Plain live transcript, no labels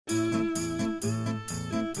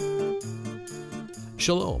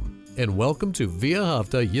Shalom, and welcome to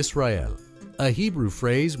V'ahavta Yisrael, a Hebrew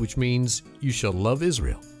phrase which means you shall love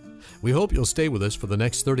Israel. We hope you'll stay with us for the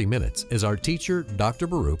next 30 minutes as our teacher, Dr.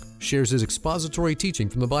 Baruch, shares his expository teaching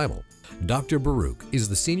from the Bible. Dr. Baruch is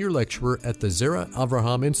the senior lecturer at the Zera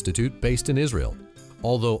Avraham Institute based in Israel.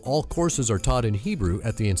 Although all courses are taught in Hebrew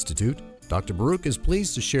at the Institute, Dr. Baruch is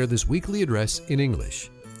pleased to share this weekly address in English.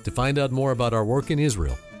 To find out more about our work in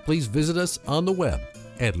Israel, please visit us on the web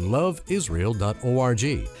at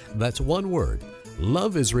loveisrael.org. That's one word,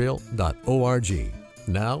 loveisrael.org.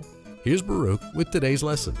 Now, here's Baruch with today's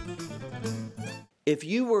lesson. If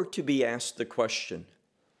you were to be asked the question,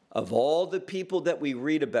 of all the people that we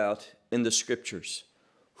read about in the scriptures,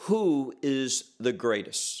 who is the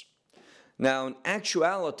greatest? Now, in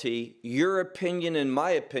actuality, your opinion and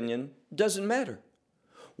my opinion doesn't matter.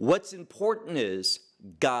 What's important is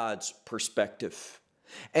God's perspective.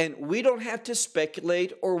 And we don't have to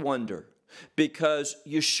speculate or wonder, because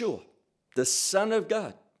Yeshua, the Son of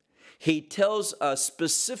God, he tells us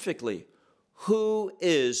specifically who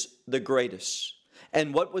is the greatest.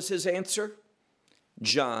 And what was his answer?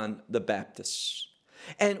 John the Baptist.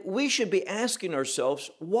 And we should be asking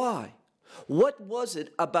ourselves, why? What was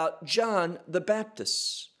it about John the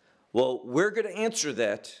Baptist? Well, we're going to answer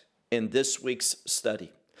that in this week's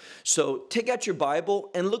study. So take out your Bible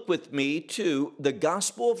and look with me to the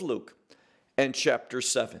Gospel of Luke and chapter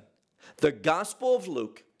 7. The Gospel of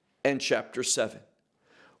Luke and chapter 7.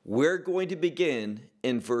 We're going to begin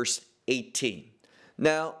in verse 18.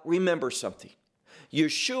 Now, remember something.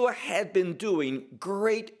 Yeshua had been doing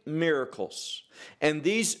great miracles, and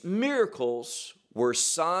these miracles were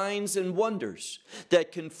signs and wonders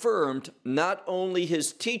that confirmed not only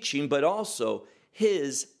his teaching, but also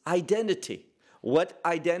his identity. What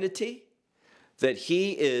identity? That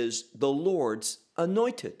he is the Lord's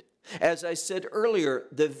anointed. As I said earlier,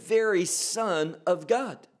 the very Son of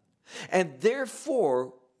God. And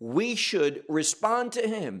therefore, we should respond to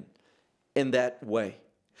him in that way.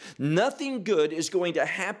 Nothing good is going to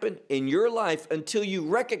happen in your life until you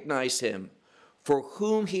recognize him for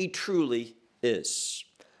whom he truly is.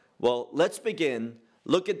 Well, let's begin.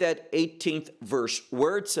 Look at that 18th verse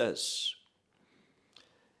where it says,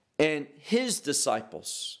 and his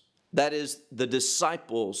disciples, that is the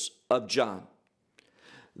disciples of John,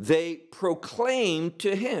 they proclaimed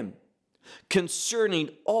to him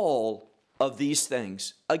concerning all of these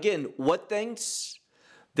things. Again, what things?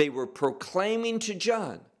 They were proclaiming to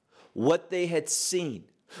John what they had seen,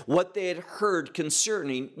 what they had heard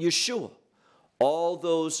concerning Yeshua. All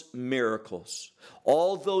those miracles,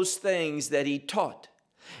 all those things that he taught.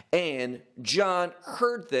 And John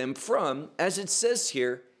heard them from, as it says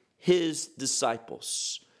here, his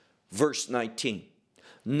disciples. Verse 19.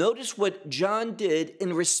 Notice what John did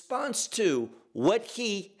in response to what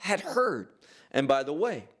he had heard. And by the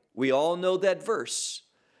way, we all know that verse.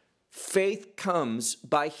 Faith comes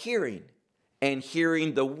by hearing, and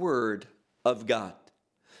hearing the word of God.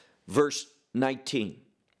 Verse 19.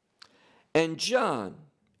 And John,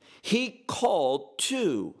 he called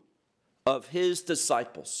two of his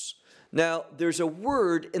disciples. Now, there's a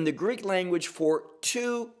word in the Greek language for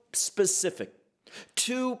two specific,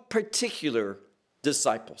 two particular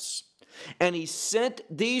disciples. And he sent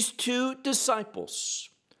these two disciples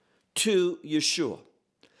to Yeshua,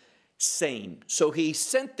 saying, so he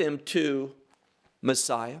sent them to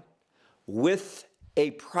Messiah with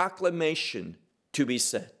a proclamation to be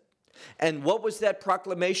said. And what was that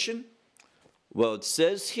proclamation? Well, it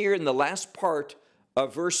says here in the last part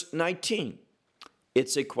of verse 19,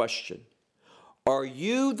 it's a question. Are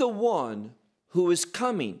you the one who is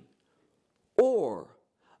coming, or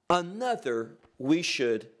another we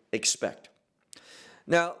should expect?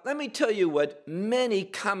 Now, let me tell you what many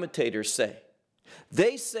commentators say.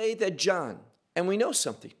 They say that John, and we know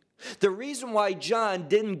something, the reason why John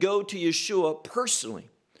didn't go to Yeshua personally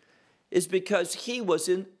is because he was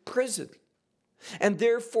in prison. And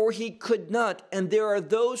therefore he could not. And there are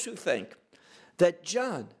those who think that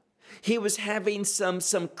John, he was having some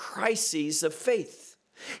crises of faith.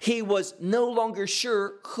 He was no longer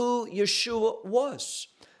sure who Yeshua was.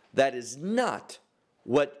 That is not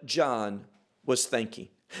what John was thinking.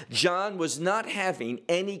 John was not having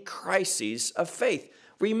any crises of faith.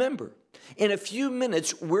 Remember, in a few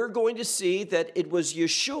minutes, we're going to see that it was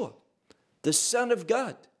Yeshua, the Son of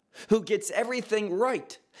God, who gets everything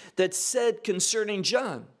right, that said concerning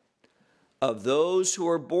John, of those who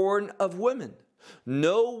are born of women,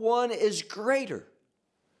 no one is greater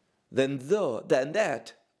than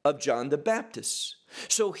that of John the Baptist.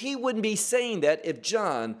 So he wouldn't be saying that if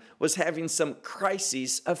John was having some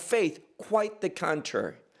crises of faith. Quite the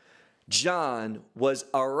contrary. John was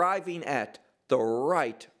arriving at the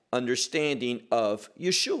right understanding of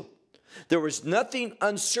Yeshua. There was nothing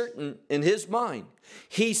uncertain in his mind.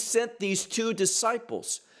 He sent these two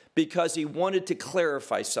disciples because he wanted to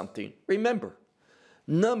clarify something. Remember,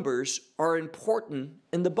 numbers are important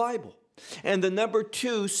in the Bible. And the number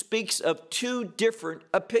 2 speaks of two different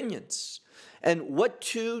opinions. And what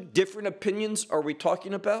two different opinions are we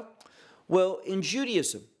talking about? Well, in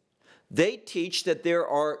Judaism, they teach that there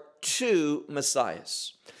are two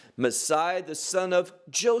Messiahs. Messiah, the son of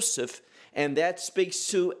Joseph, and that speaks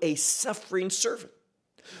to a suffering servant.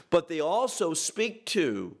 But they also speak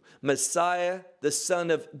to Messiah, the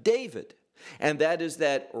son of David, and that is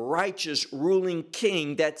that righteous ruling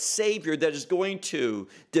king, that Savior that is going to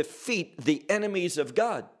defeat the enemies of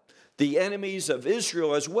God, the enemies of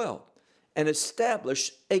Israel as well, and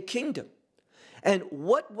establish a kingdom. And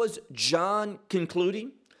what was John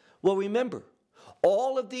concluding? Well, remember,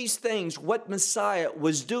 all of these things, what Messiah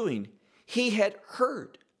was doing, he had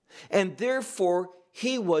heard. And therefore,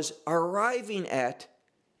 he was arriving at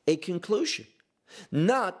a conclusion.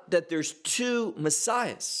 Not that there's two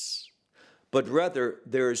Messiahs, but rather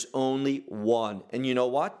there's only one. And you know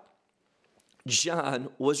what? John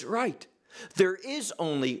was right. There is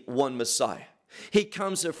only one Messiah. He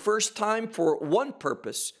comes the first time for one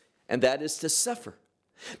purpose, and that is to suffer.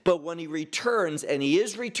 But when he returns, and he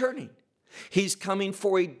is returning, he's coming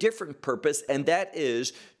for a different purpose, and that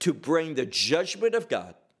is to bring the judgment of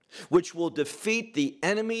God, which will defeat the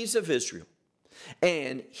enemies of Israel,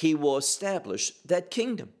 and he will establish that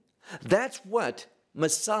kingdom. That's what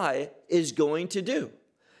Messiah is going to do.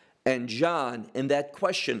 And John, in that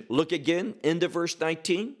question, look again into verse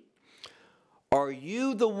 19. Are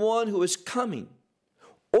you the one who is coming,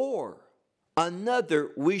 or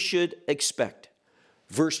another we should expect?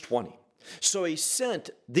 Verse 20. So he sent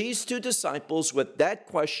these two disciples with that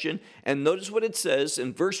question, and notice what it says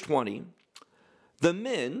in verse 20. The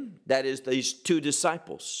men, that is these two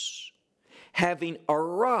disciples, having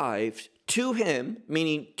arrived to him,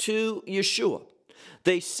 meaning to Yeshua,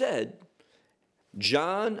 they said,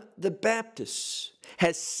 John the Baptist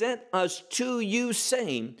has sent us to you,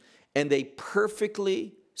 saying, and they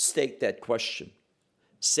perfectly state that question.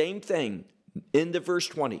 Same thing in the verse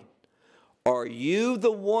 20. Are you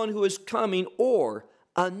the one who is coming, or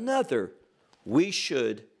another we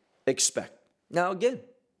should expect? Now again,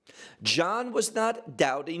 John was not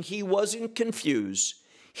doubting. He wasn't confused.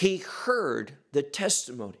 He heard the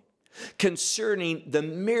testimony concerning the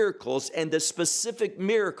miracles and the specific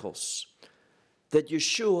miracles that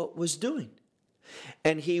Yeshua was doing.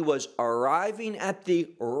 And he was arriving at the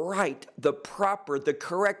right, the proper, the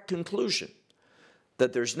correct conclusion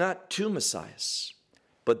that there's not two Messiahs,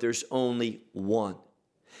 but there's only one.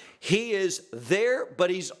 He is there, but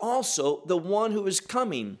he's also the one who is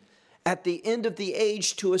coming at the end of the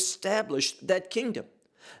age to establish that kingdom.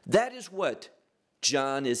 That is what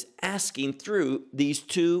John is asking through these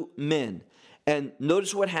two men. And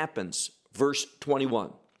notice what happens, verse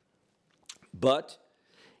 21. But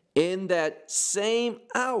in that same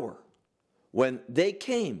hour when they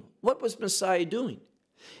came, what was Messiah doing?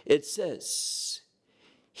 It says,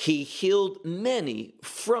 he healed many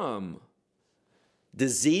from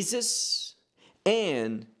diseases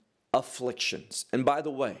and afflictions. And by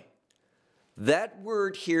the way, that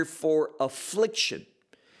word here for affliction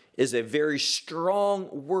is a very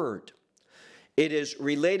strong word. It is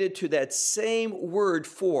related to that same word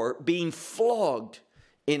for being flogged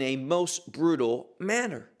in a most brutal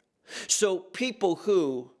manner. So people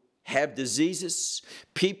who have diseases,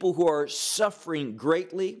 people who are suffering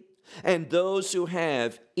greatly, and those who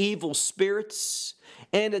have evil spirits,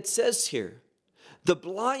 and it says here, the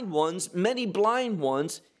blind ones, many blind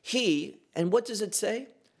ones, and what does it say?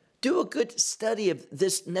 Do a good study of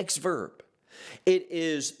this next verb. It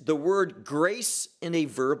is the word grace in a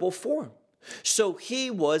verbal form. So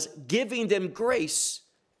he was giving them grace.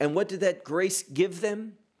 And what did that grace give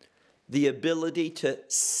them? The ability to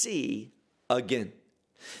see again.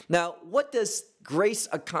 Now, what does grace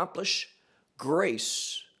accomplish?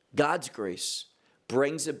 Grace, God's grace,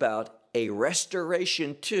 brings about a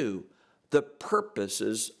restoration to the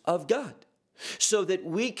purposes of God so that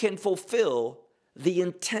we can fulfill the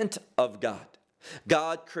intent of God.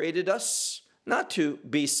 God created us not to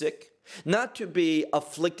be sick, not to be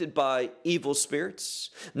afflicted by evil spirits,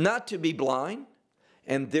 not to be blind,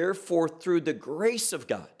 and therefore through the grace of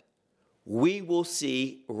God, we will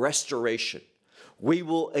see restoration. We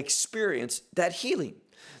will experience that healing.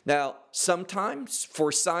 Now, sometimes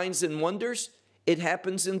for signs and wonders, it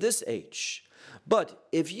happens in this age. But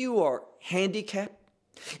if you are handicapped,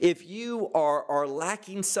 if you are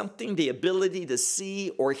lacking something, the ability to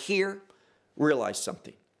see or hear, realize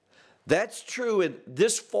something. That's true in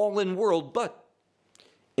this fallen world, but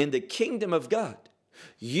in the kingdom of God,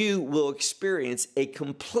 you will experience a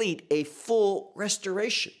complete, a full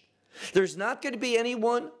restoration. There's not going to be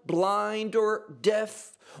anyone blind or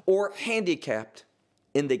deaf or handicapped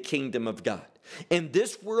in the kingdom of God. In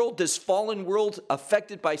this world, this fallen world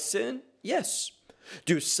affected by sin, yes.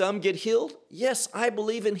 Do some get healed? Yes, I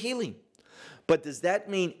believe in healing. But does that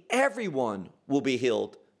mean everyone will be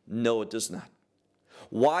healed? No, it does not.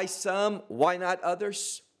 Why some? Why not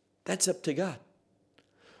others? That's up to God.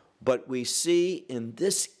 But we see in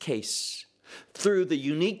this case, through the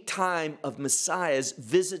unique time of Messiah's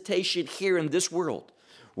visitation here in this world,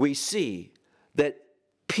 we see that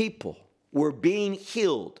people were being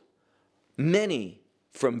healed, many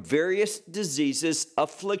from various diseases,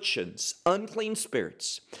 afflictions, unclean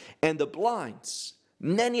spirits, and the blinds,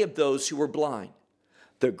 many of those who were blind.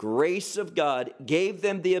 The grace of God gave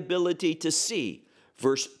them the ability to see.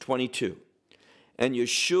 Verse 22, and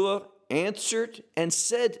Yeshua answered and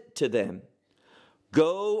said to them,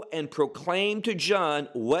 go and proclaim to John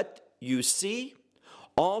what you see,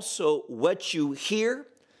 also what you hear.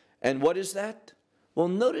 And what is that? Well,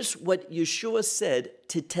 notice what Yeshua said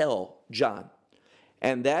to tell John.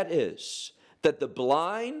 And that is that the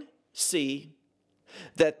blind see,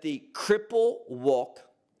 that the cripple walk,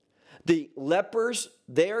 the lepers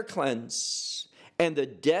they are cleansed, and the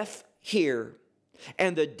deaf hear,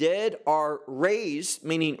 and the dead are raised,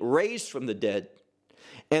 meaning raised from the dead,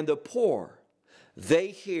 and the poor, they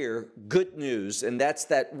hear good news, and that's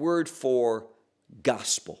that word for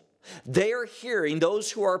gospel. They are hearing,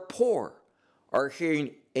 those who are poor are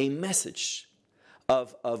hearing a message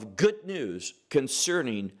of good news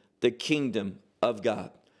concerning the kingdom of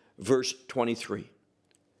God. Verse 23.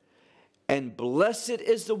 And blessed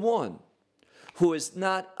is the one who is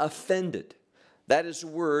not offended. That is a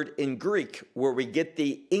word in Greek where we get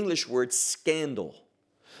the English word scandal.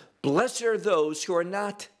 Blessed are those who are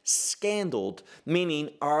not scandaled,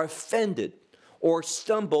 meaning are offended or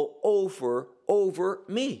stumble over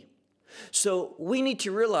me. So we need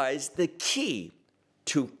to realize the key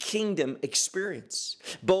to kingdom experience,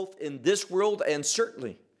 both in this world and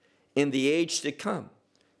certainly in the age to come,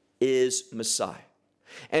 is Messiah.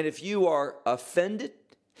 And if you are offended,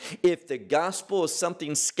 if the gospel is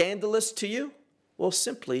something scandalous to you, well,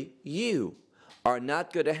 simply you are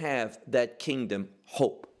not going to have that kingdom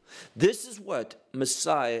hope. This is what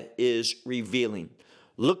Messiah is revealing.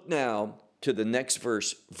 Look now to the next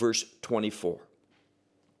verse, verse 24.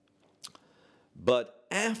 But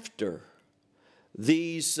after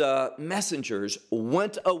these messengers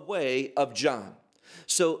went away of John.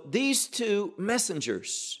 So these two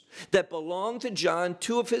messengers that belonged to John,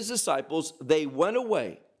 two of his disciples, they went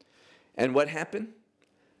away. And what happened?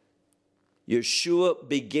 Yeshua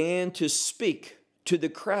began to speak to the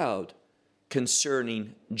crowd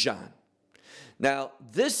concerning John. Now,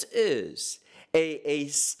 this is a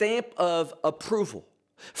stamp of approval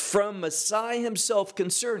from Messiah himself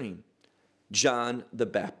concerning John the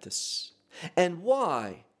Baptist. And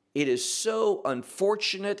why it is so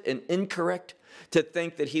unfortunate and incorrect to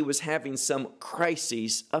think that he was having some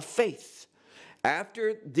crises of faith.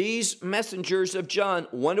 After these messengers of John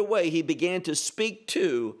went away, he began to speak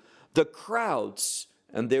to the crowds,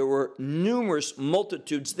 and there were numerous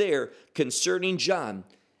multitudes there concerning John.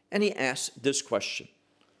 And he asked this question: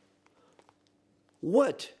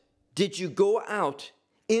 what did you go out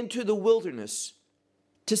into the wilderness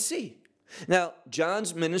to see? Now,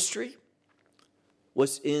 John's ministry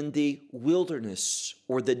was in the wilderness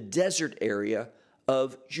or the desert area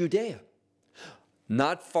of Judea,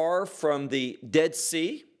 not far from the Dead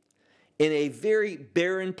Sea, in a very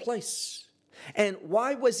barren place. And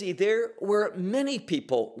why was he there? Where many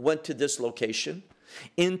people went to this location,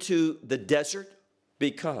 into the desert,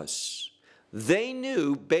 because they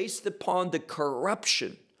knew, based upon the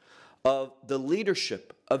corruption of the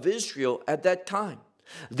leadership of Israel at that time,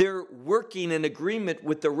 they're working in agreement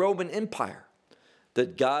with the Roman Empire,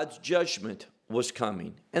 that God's judgment was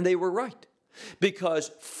coming. And they were right,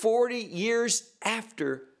 because 40 years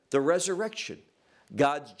after the resurrection,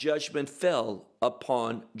 God's judgment fell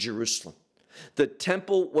upon Jerusalem. The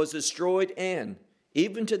temple was destroyed, and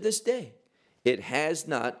even to this day, it has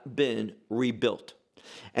not been rebuilt.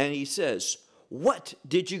 And he says, what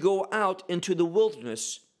did you go out into the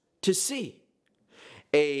wilderness to see?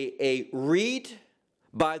 A reed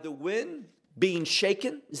by the wind being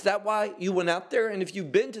shaken? Is that why you went out there? And if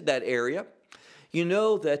you've been to that area, you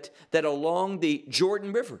know that along the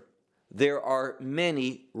Jordan River, there are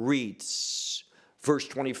many reeds. Verse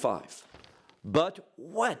 25. But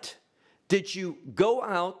what did you go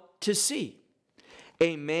out to see?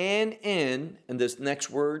 A man in, and this next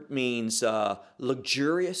word means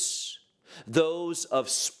luxurious, those of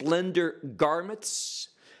splendor garments,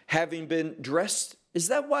 having been dressed. Is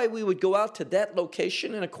that why we would go out to that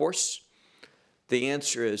location? And of course, the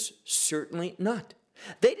answer is certainly not.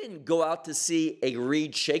 They didn't go out to see a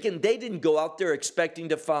reed shaken. They didn't go out there expecting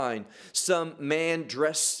to find some man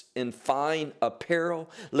dressed in fine apparel,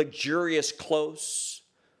 luxurious clothes.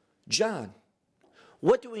 John.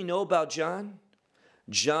 What do we know about John?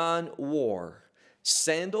 John wore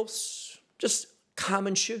sandals, just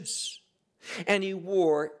common shoes. And he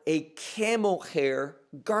wore a camel hair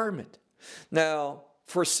garment. Now,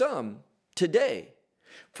 for some today,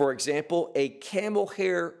 for example, a camel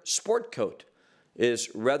hair sport coat is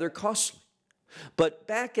rather costly. But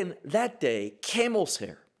back in that day, camel's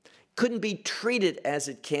hair couldn't be treated as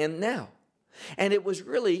it can now. And it was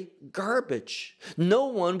really garbage. No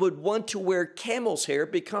one would want to wear camel's hair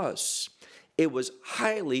because it was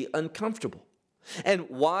highly uncomfortable. And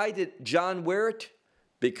why did John wear it?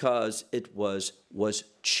 Because it was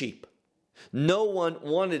cheap. No one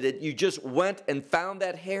wanted it. You just went and found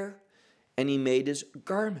that hair, and he made his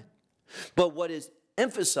garment. But what is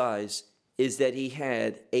emphasized is that he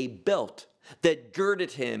had a belt that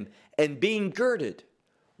girded him, and being girded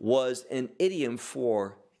was an idiom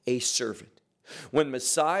for a servant. When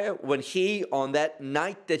Messiah, on that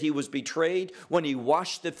night that he was betrayed, when he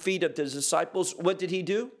washed the feet of the disciples, what did he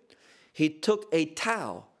do? He took a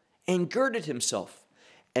towel and girded himself,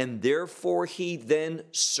 and therefore he then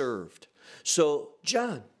served. So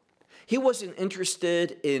John, he wasn't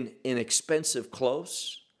interested in expensive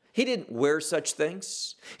clothes. He didn't wear such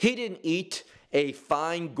things. He didn't eat a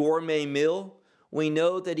fine gourmet meal. We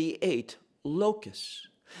know that he ate locusts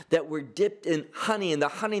that were dipped in honey, and the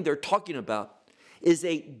honey they're talking about is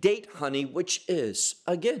a date honey, which is,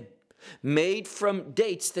 again, made from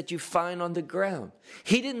dates that you find on the ground.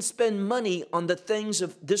 He didn't spend money on the things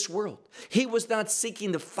of this world. He was not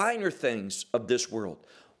seeking the finer things of this world.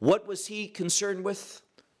 What was he concerned with?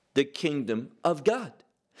 The kingdom of God.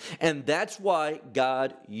 And that's why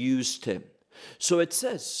God used him. So it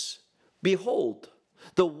says, behold,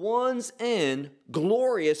 the ones in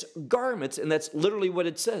glorious garments, and that's literally what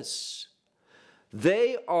it says.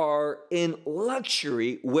 They are in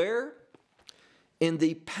luxury, where? In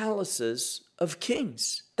the palaces of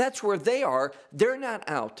kings. That's where they are. They're not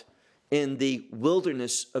out in the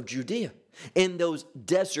wilderness of Judea, in those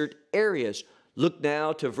desert areas. Look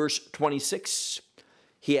now to verse 26.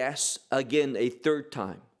 He asks again a third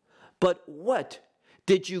time, but what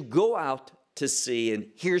did you go out to see? And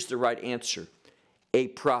here's the right answer. A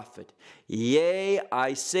prophet. Yea,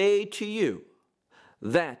 I say to you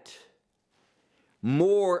that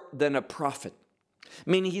more than a prophet.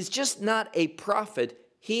 Meaning he's just not a prophet.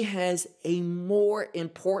 He has a more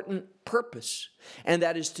important purpose. And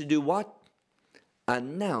that is to do what?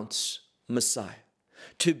 Announce Messiah.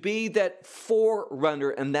 To be that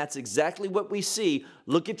forerunner. And that's exactly what we see.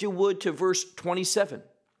 Look, if you would, to verse 27.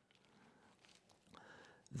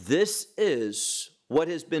 This is what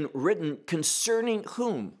has been written concerning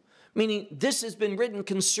whom? Meaning this has been written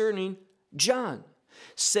concerning John,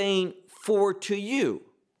 saying, for to you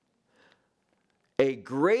a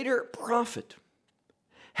greater prophet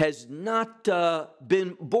has not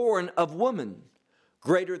been born of woman.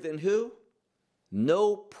 Greater than who?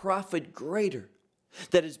 No prophet greater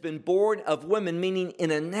that has been born of women, meaning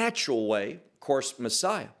in a natural way. Of course,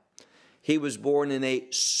 Messiah. He was born in a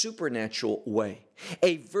supernatural way,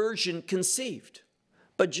 a virgin conceived.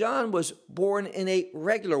 But John was born in a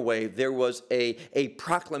regular way. There was a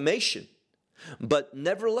proclamation. But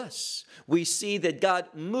nevertheless, we see that God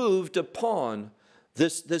moved upon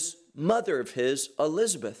this mother of his,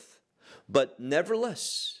 Elizabeth. But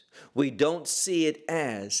nevertheless, we don't see it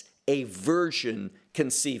as a virgin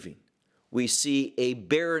conceiving. We see a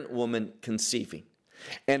barren woman conceiving.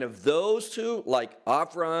 And of those two, like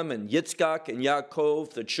Avram and Yitzchak and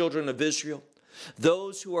Yaakov, the children of Israel,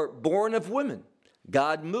 those who are born of women,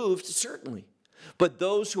 God moved certainly. But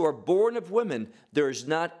those who are born of women, there is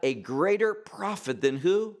not a greater prophet than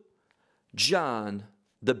who? John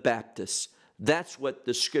the Baptist. That's what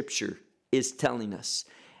the scripture is telling us.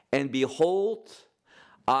 And behold,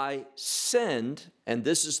 I send, and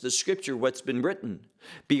this is the scripture, what's been written.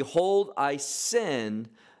 Behold, I send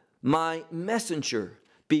my messenger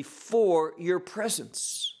before your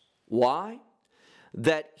presence. Why?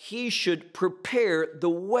 That he should prepare the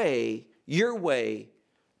way, your way,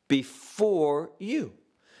 before you.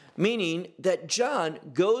 Meaning that John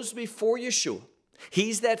goes before Yeshua.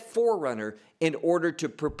 He's that forerunner in order to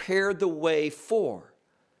prepare the way for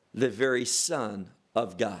the very Son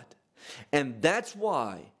of God. And that's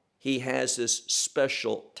why he has this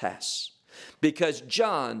special task because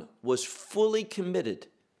John was fully committed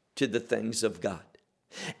to the things of God.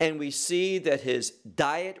 And we see that his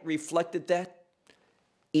diet reflected that,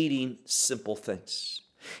 eating simple things.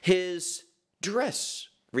 His dress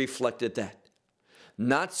reflected that,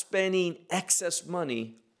 not spending excess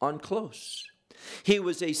money on clothes. He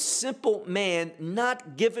was a simple man,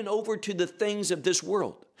 not given over to the things of this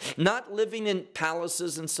world, not living in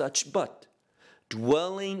palaces and such, but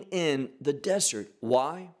dwelling in the desert.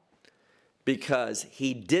 Why? Because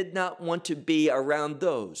he did not want to be around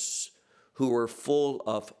those who were full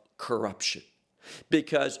of corruption.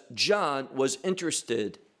 Because John was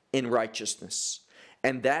interested in righteousness,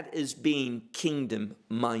 and that is being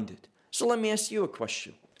kingdom-minded. So let me ask you a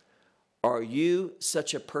question. Are you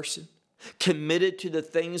such a person, committed to the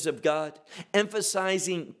things of God,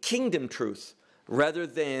 emphasizing kingdom truth rather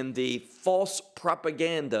than the false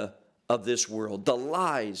propaganda of this world, the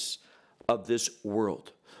lies of this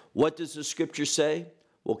world? What does the scripture say?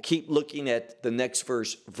 We'll keep looking at the next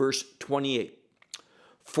verse, verse 28.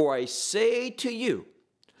 For I say to you,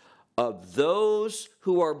 of those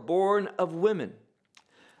who are born of women,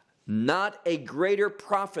 not a greater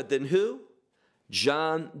prophet than who?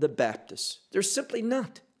 John the Baptist. There's simply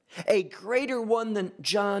not a greater one than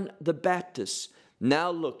John the Baptist.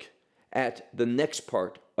 Now look at the next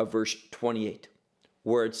part of verse 28,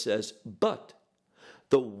 where it says, but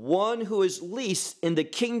the one who is least in the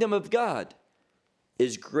kingdom of God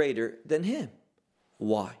is greater than him.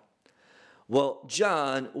 Why? Well,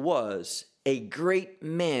 John was a great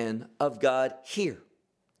man of God here.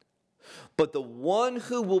 But the one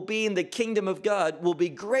who will be in the kingdom of God will be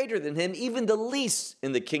greater than him, even the least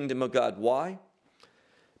in the kingdom of God. Why?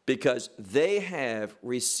 Because they have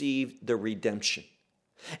received the redemption.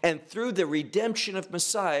 And through the redemption of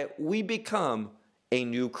Messiah, we become a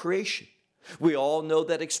new creation. We all know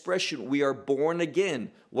that expression, we are born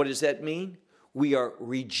again. What does that mean? We are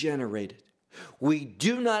regenerated. We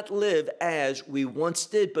do not live as we once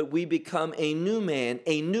did, but we become a new man,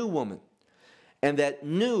 a new woman. And that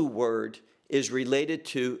new word is related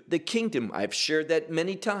to the kingdom. I've shared that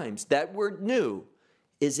many times. That word new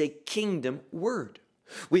is a kingdom word.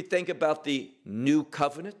 We think about the new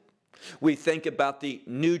covenant. We think about the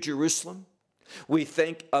new Jerusalem. We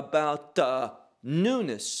think about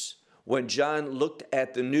newness when John looked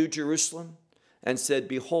at the new Jerusalem and said,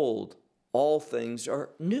 behold, all things are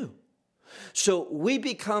new. So we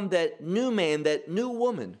become that new man, that new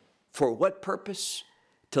woman. For what purpose?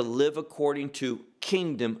 To live according to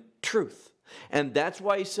kingdom truth. And that's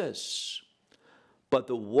why he says, but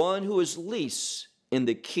the one who is least in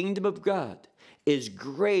the kingdom of God is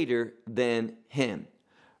greater than him.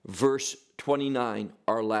 Verse 29,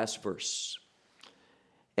 our last verse.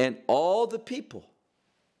 And all the people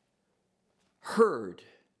heard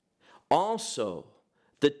also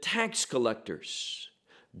the tax collectors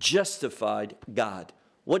justified God.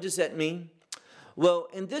 What does that mean? Well,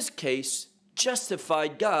 in this case,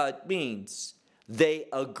 justified God means they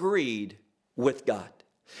agreed with God.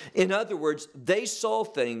 In other words, they saw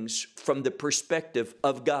things from the perspective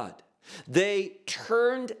of God. They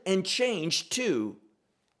turned and changed to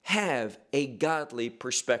have a godly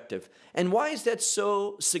perspective. And why is that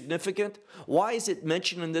so significant? Why is it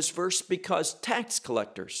mentioned in this verse? Because tax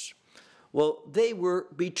collectors, well, they were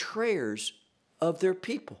betrayers of their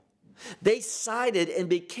people. They sided and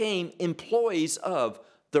became employees of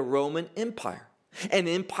the Roman Empire, an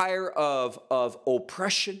empire of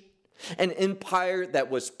oppression, an empire that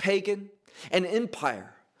was pagan, an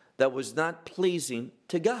empire that was not pleasing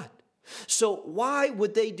to God. So why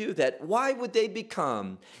would they do that? Why would they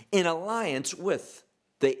become in alliance with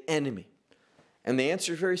the enemy? And the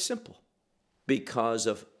answer is very simple. Because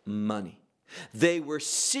of money. They were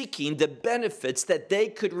seeking the benefits that they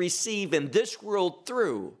could receive in this world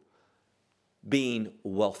through being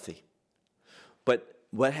wealthy. But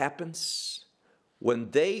what happens?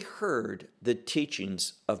 When they heard the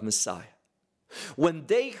teachings of Messiah, when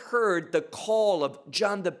they heard the call of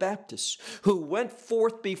John the Baptist, who went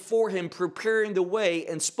forth before him preparing the way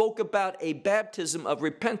and spoke about a baptism of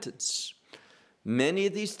repentance, many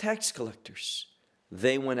of these tax collectors,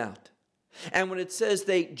 they went out. And when it says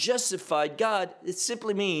they justified God, it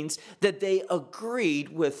simply means that they agreed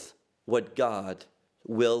with what God's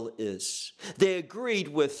will is. They agreed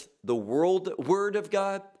with the word of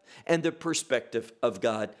God and the perspective of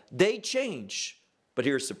God. They changed, but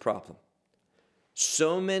here's the problem.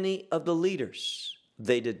 So many of the leaders,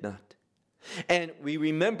 they did not. And we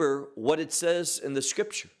remember what it says in the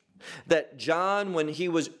scripture, that John, when he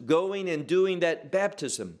was going and doing that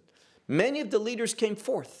baptism, many of the leaders came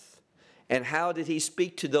forth. And how did he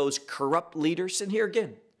speak to those corrupt leaders? And here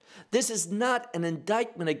again, This is not an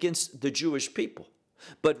indictment against the Jewish people,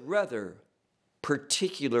 but rather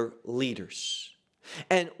particular leaders.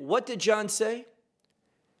 And what did John say?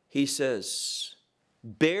 He says,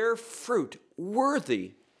 bear fruit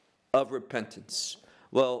worthy of repentance.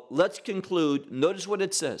 Well, let's conclude. Notice what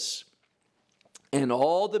it says. And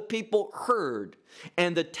all the people heard,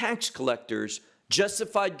 and the tax collectors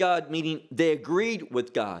justified God, meaning they agreed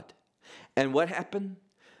with God. And what happened?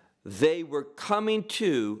 They were coming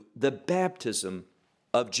to the baptism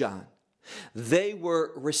of John. They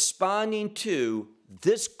were responding to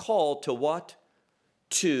this call to what?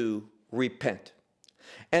 To repent.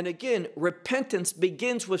 And again, repentance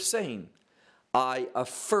begins with saying, I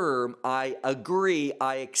affirm, I agree,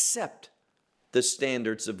 I accept the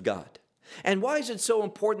standards of God. And why is it so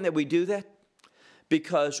important that we do that?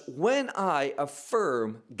 Because when I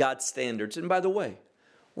affirm God's standards, and by the way,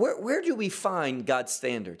 where do we find God's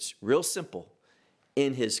standards? Real simple,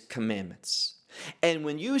 in His commandments. And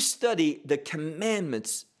when you study the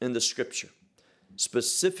commandments in the Scripture,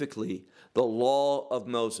 specifically the law of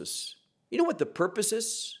Moses, you know what the purpose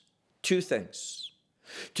is? Two things.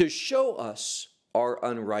 To show us our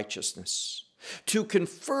unrighteousness, to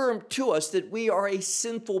confirm to us that we are a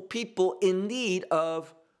sinful people in need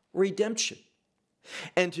of redemption.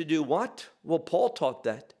 And to do what? Well, Paul taught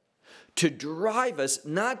that. To drive us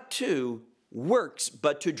not to works,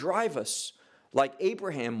 but to drive us, like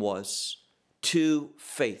Abraham was, to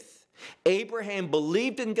faith. Abraham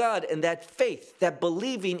believed in God, and that faith, that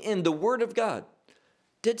believing in the Word of God,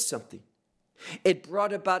 did something. It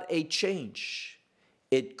brought about a change.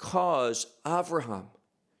 It caused Abraham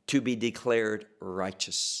to be declared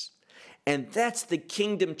righteous. And that's the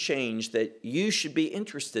kingdom change that you should be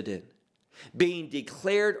interested in. Being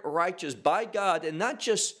declared righteous by God, and not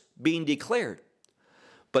just being declared,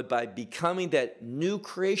 but by becoming that new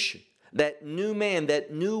creation, that new man,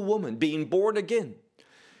 that new woman, being born again.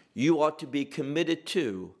 You ought to be committed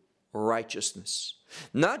to righteousness.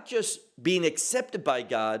 Not just being accepted by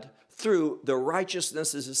God through the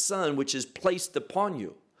righteousness of His Son, which is placed upon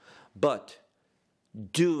you, but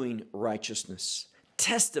doing righteousness,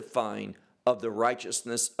 testifying of the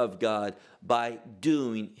righteousness of God by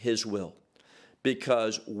doing His will.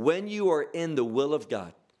 Because when you are in the will of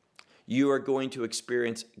God, you are going to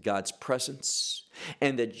experience God's presence,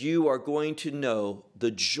 and that you are going to know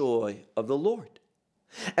the joy of the Lord.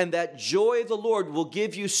 And that joy of the Lord will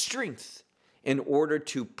give you strength in order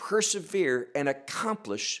to persevere and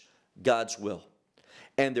accomplish God's will.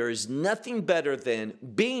 And there is nothing better than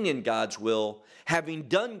being in God's will, having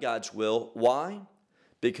done God's will. Why?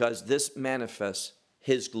 Because this manifests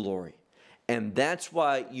His glory. And that's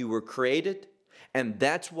why you were created, and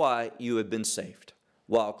that's why you have been saved.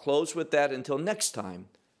 Well, I'll close with that until next time.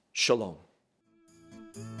 Shalom.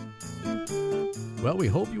 Well, we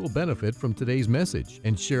hope you will benefit from today's message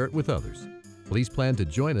and share it with others. Please plan to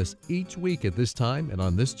join us each week at this time and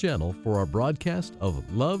on this channel for our broadcast of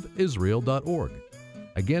loveisrael.org.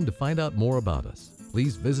 Again, to find out more about us,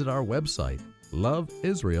 please visit our website,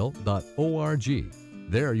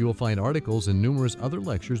 loveisrael.org. There you will find articles and numerous other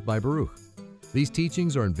lectures by Baruch. These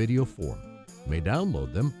teachings are in video form. You may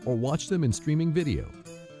download them or watch them in streaming video.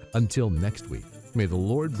 Until next week, may the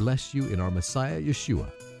Lord bless you in our Messiah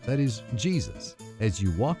Yeshua, that is Jesus, as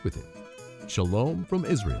you walk with Him. Shalom from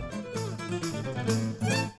Israel.